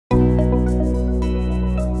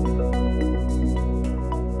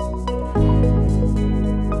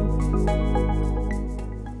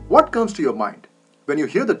What comes to your mind when you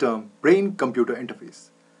hear the term brain-computer interface?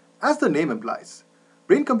 As the name implies,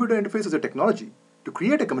 brain-computer interface is a technology to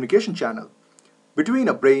create a communication channel between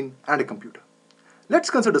a brain and a computer. Let's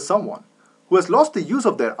consider someone who has lost the use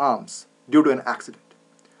of their arms due to an accident.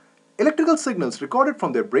 Electrical signals recorded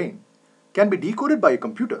from their brain can be decoded by a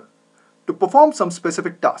computer to perform some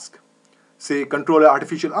specific task, say control an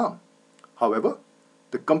artificial arm. However,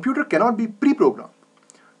 the computer cannot be pre-programmed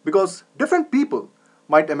because different people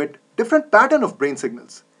might emit different pattern of brain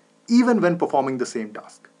signals even when performing the same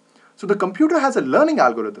task. So the computer has a learning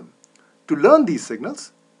algorithm to learn these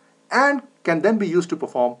signals and can then be used to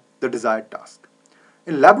perform the desired task.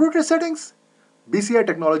 In laboratory settings, BCI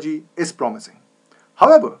technology is promising.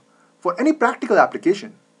 However, for any practical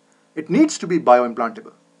application, it needs to be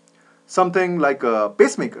bioimplantable, something like a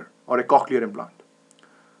pacemaker or a cochlear implant.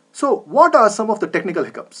 So what are some of the technical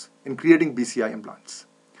hiccups in creating BCI implants?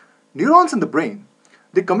 Neurons in the brain,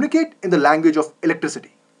 they communicate in the language of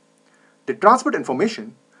electricity. They transmit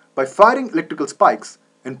information by firing electrical spikes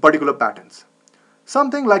in particular patterns,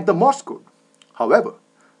 something like the Morse code. However,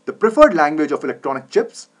 the preferred language of electronic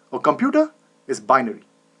chips or computer is binary.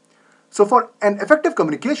 So for an effective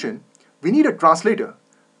communication, we need a translator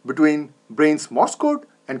between brain's Morse code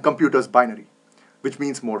and computer's binary, which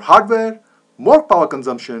means more hardware, more power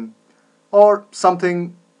consumption, or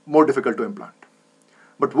something more difficult to implant.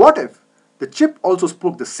 But what if the chip also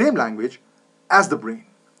spoke the same language as the brain?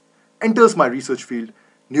 Enters my research field,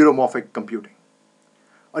 neuromorphic computing.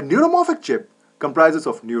 A neuromorphic chip comprises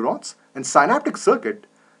of neurons and synaptic circuit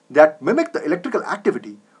that mimic the electrical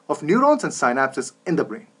activity of neurons and synapses in the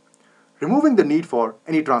brain, removing the need for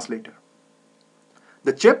any translator.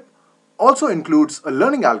 The chip also includes a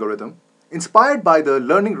learning algorithm inspired by the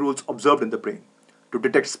learning rules observed in the brain to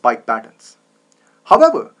detect spike patterns.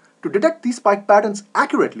 However, to detect these spike patterns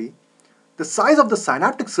accurately, the size of the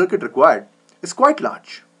synaptic circuit required is quite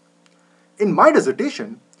large. In my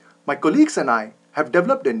dissertation, my colleagues and I have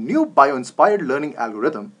developed a new bio-inspired learning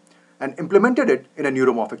algorithm and implemented it in a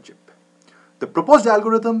neuromorphic chip. The proposed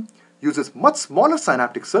algorithm uses much smaller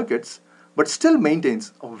synaptic circuits but still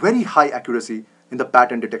maintains a very high accuracy in the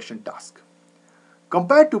pattern detection task.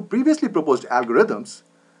 Compared to previously proposed algorithms,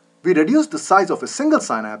 we reduced the size of a single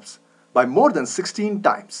synapse by more than 16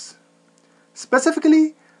 times.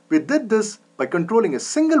 Specifically, we did this by controlling a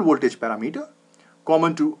single voltage parameter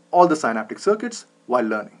common to all the synaptic circuits while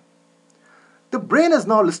learning. The brain is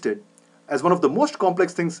now listed as one of the most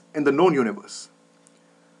complex things in the known universe.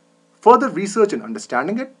 Further research in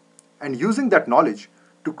understanding it and using that knowledge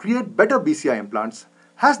to create better BCI implants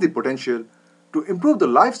has the potential to improve the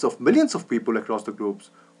lives of millions of people across the globe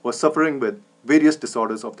who are suffering with various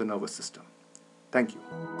disorders of the nervous system. Thank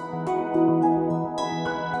you.